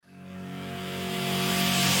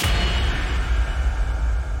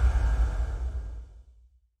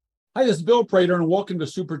Hi, this is Bill Prater, and welcome to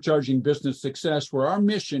Supercharging Business Success, where our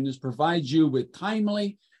mission is to provide you with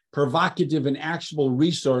timely, provocative, and actionable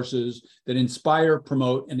resources that inspire,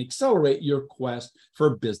 promote, and accelerate your quest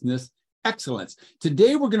for business excellence.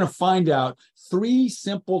 Today, we're going to find out 3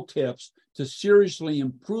 simple tips to seriously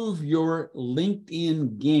improve your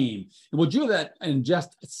LinkedIn game. And we'll do that in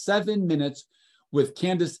just 7 minutes with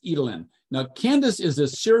Candace Edelin. Now, Candace is a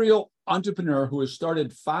serial entrepreneur who has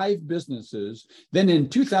started 5 businesses. Then in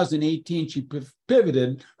 2018, she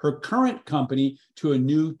pivoted her current company to a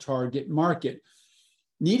new target market.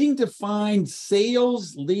 Needing to find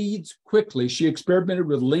sales leads quickly, she experimented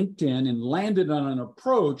with LinkedIn and landed on an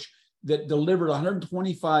approach that delivered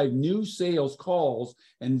 125 new sales calls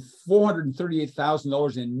and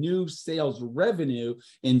 $438,000 in new sales revenue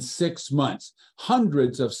in 6 months.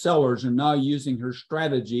 Hundreds of sellers are now using her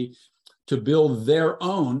strategy to build their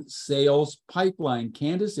own sales pipeline.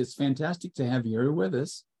 Candace, it's fantastic to have you here with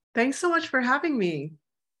us. Thanks so much for having me.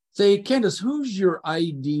 Say, Candace, who's your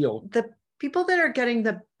ideal? The people that are getting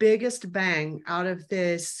the biggest bang out of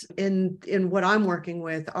this in what I'm working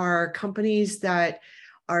with are companies that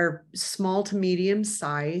are small to medium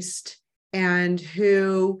sized and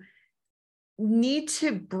who need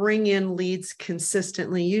to bring in leads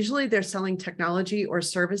consistently. Usually they're selling technology or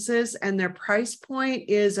services and their price point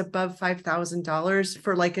is above $5,000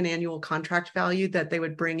 for like an annual contract value that they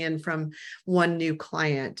would bring in from one new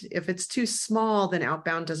client. If it's too small, then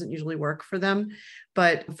outbound doesn't usually work for them.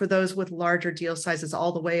 But for those with larger deal sizes,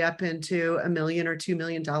 all the way up into $1 million or $2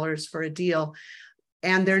 million for a deal,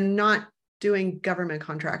 and they're not doing government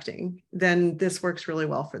contracting, then this works really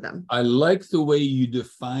well for them. I like the way you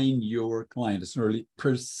define your client. It's really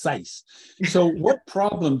precise. So what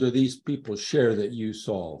problem do these people share that you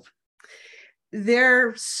solve?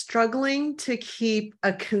 They're struggling to keep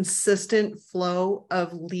a consistent flow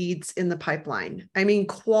of leads in the pipeline. I mean,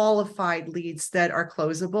 qualified leads that are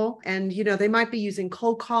closable. And, they might be using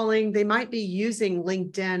cold calling. They might be using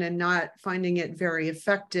LinkedIn and not finding it very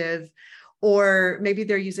effective. Or maybe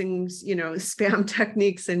they're using, spam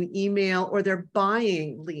techniques and email, or they're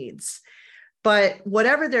buying leads. But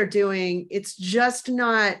whatever they're doing, it's just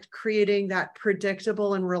not creating that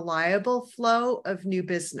predictable and reliable flow of new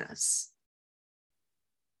business.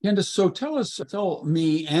 Candace, so tell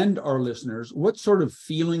me and our listeners, what sort of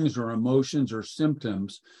feelings or emotions or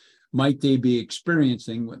symptoms might they be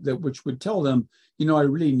experiencing which would tell them, I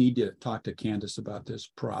really need to talk to Candace about this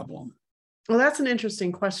problem? Well, that's an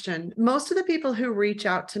interesting question. Most of the people who reach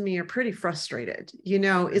out to me are pretty frustrated.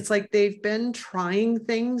 It's like they've been trying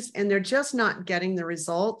things and they're just not getting the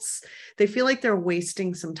results. They feel like they're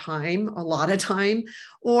wasting some time, a lot of time,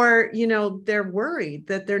 or, they're worried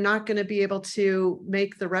that they're not going to be able to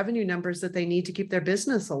make the revenue numbers that they need to keep their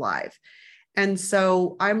business alive. And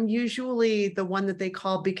so I'm usually the one that they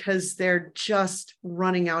call because they're just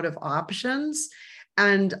running out of options.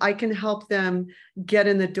 And I can help them get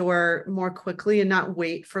in the door more quickly and not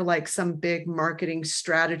wait for like some big marketing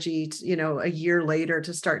strategy, a year later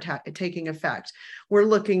to start taking effect. We're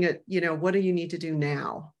looking at, what do you need to do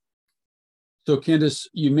now? So Candace,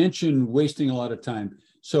 you mentioned wasting a lot of time.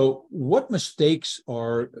 So what mistakes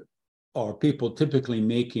are people typically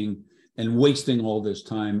making and wasting all this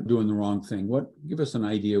time doing the wrong thing? Give us an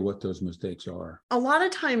idea what those mistakes are. A lot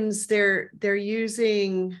of times they're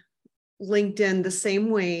using LinkedIn the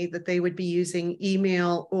same way that they would be using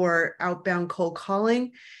email or outbound cold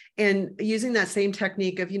calling, and using that same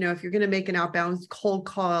technique of, if you're going to make an outbound cold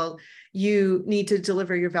call, you need to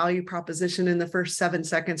deliver your value proposition in the first 7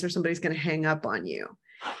 seconds or somebody's going to hang up on you.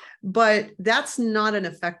 But that's not an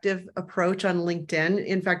effective approach on LinkedIn.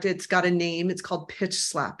 In fact, it's got a name. It's called pitch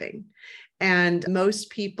slapping. And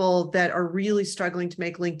most people that are really struggling to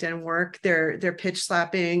make LinkedIn work, they're pitch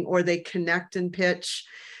slapping, or they connect and pitch.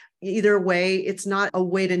 Either way, it's not a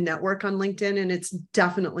way to network on LinkedIn, and it's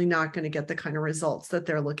definitely not going to get the kind of results that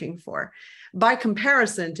they're looking for. By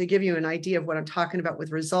comparison, to give you an idea of what I'm talking about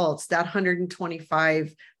with results, that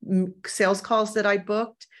 125 sales calls that I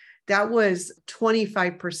booked, that was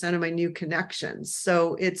 25% of my new connections.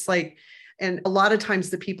 So it's like, and a lot of times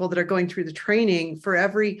the people that are going through the training, for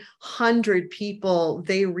every 100 people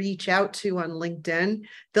they reach out to on LinkedIn,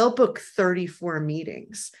 they'll book 34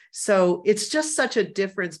 meetings. So it's just such a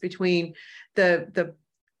difference between the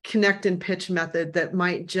connect and pitch method that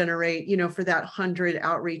might generate, for that 100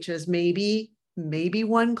 outreaches, maybe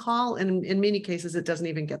 1 call. And in many cases, it doesn't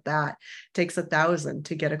even get that. It takes 1,000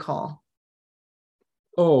 to get a call.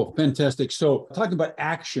 Oh, fantastic. So talking about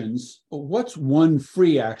actions, what's one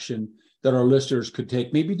free action that our listeners could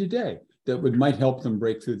take maybe today that might help them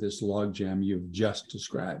break through this logjam you've just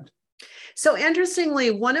described? So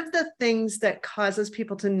interestingly, one of the things that causes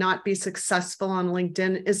people to not be successful on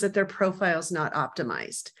LinkedIn is that their profile is not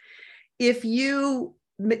optimized. If you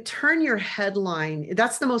turn your headline,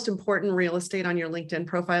 that's the most important real estate on your LinkedIn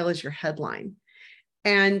profile is your headline.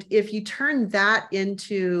 And if you turn that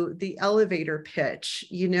into the elevator pitch,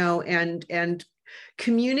 and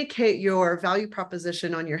communicate your value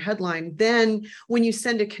proposition on your headline, then when you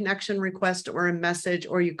send a connection request or a message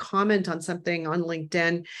or you comment on something on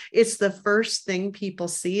LinkedIn, it's the first thing people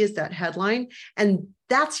see is that headline. And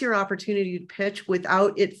that's your opportunity to pitch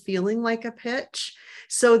without it feeling like a pitch,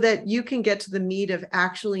 so that you can get to the meat of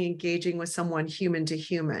actually engaging with someone human to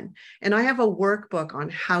human. And I have a workbook on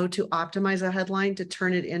how to optimize a headline to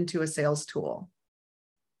turn it into a sales tool.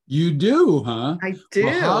 You do, huh? I do.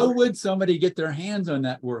 Well, how would somebody get their hands on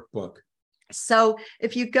that workbook? So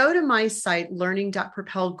if you go to my site,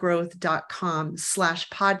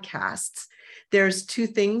 learning.propelgrowth.com/podcasts, there's 2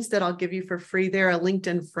 things that I'll give you for free there: a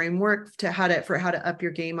LinkedIn framework for how to up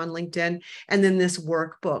your game on LinkedIn, and then this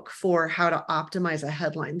workbook for how to optimize a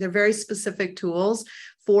headline. They're very specific tools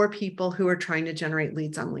for people who are trying to generate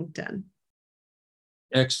leads on LinkedIn.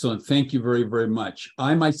 Excellent. Thank you very, very much.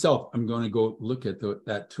 I myself, I'm going to go look at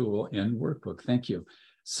that tool and workbook. Thank you.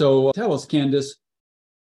 So tell us, Candace,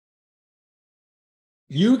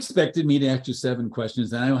 you expected me to ask you 7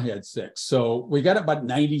 questions, and I only had 6. So we got about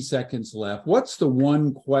 90 seconds left. What's the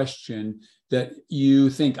one question that you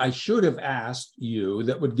think I should have asked you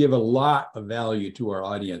that would give a lot of value to our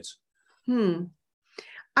audience?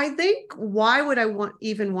 I think, why would I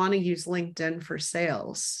even want to use LinkedIn for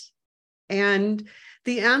sales? And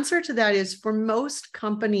the answer to that is, for most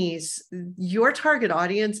companies, your target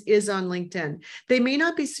audience is on LinkedIn. They may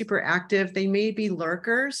not be super active, they may be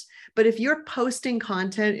lurkers, but if you're posting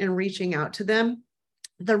content and reaching out to them,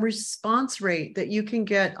 the response rate that you can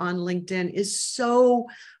get on LinkedIn is so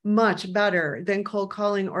much better than cold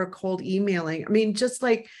calling or cold emailing. I mean, just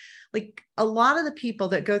like a lot of the people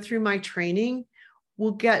that go through my training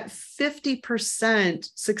will get 50%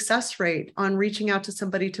 success rate on reaching out to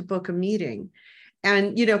somebody to book a meeting.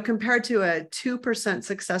 And, compared to a 2%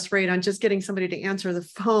 success rate on just getting somebody to answer the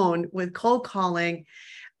phone with cold calling,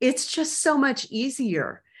 it's just so much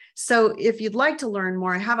easier. So if you'd like to learn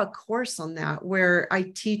more, I have a course on that where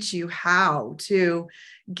I teach you how to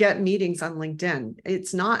get meetings on LinkedIn.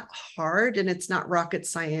 It's not hard and it's not rocket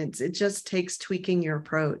science. It just takes tweaking your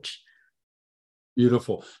approach.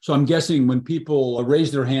 Beautiful. So I'm guessing when people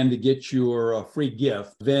raise their hand to get your free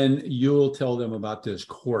gift, then you'll tell them about this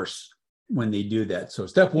course when they do that. So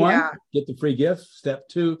step 1, get the free gift. Step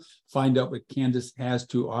 2, find out what Candace has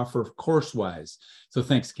to offer course-wise. So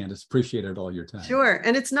thanks, Candace. Appreciate it all your time. Sure.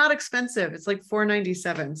 And it's not expensive. It's like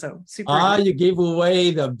 $4.97. So super. You gave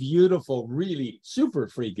away the beautiful, really super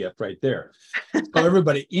free gift right there. So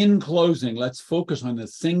everybody, in closing, let's focus on the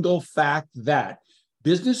single fact that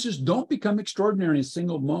businesses don't become extraordinary in a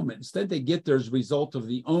single moment. Instead, they get there as a result of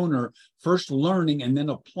the owner first learning and then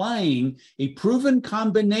applying a proven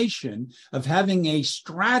combination of having a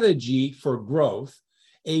strategy for growth,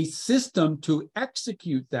 a system to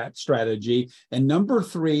execute that strategy, and number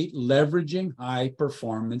 3, leveraging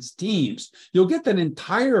high-performance teams. You'll get that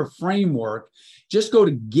entire framework. Just go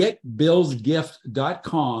to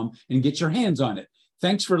getbillsgift.com and get your hands on it.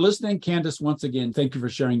 Thanks for listening. Candace, once again, thank you for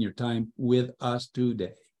sharing your time with us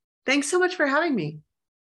today. Thanks so much for having me.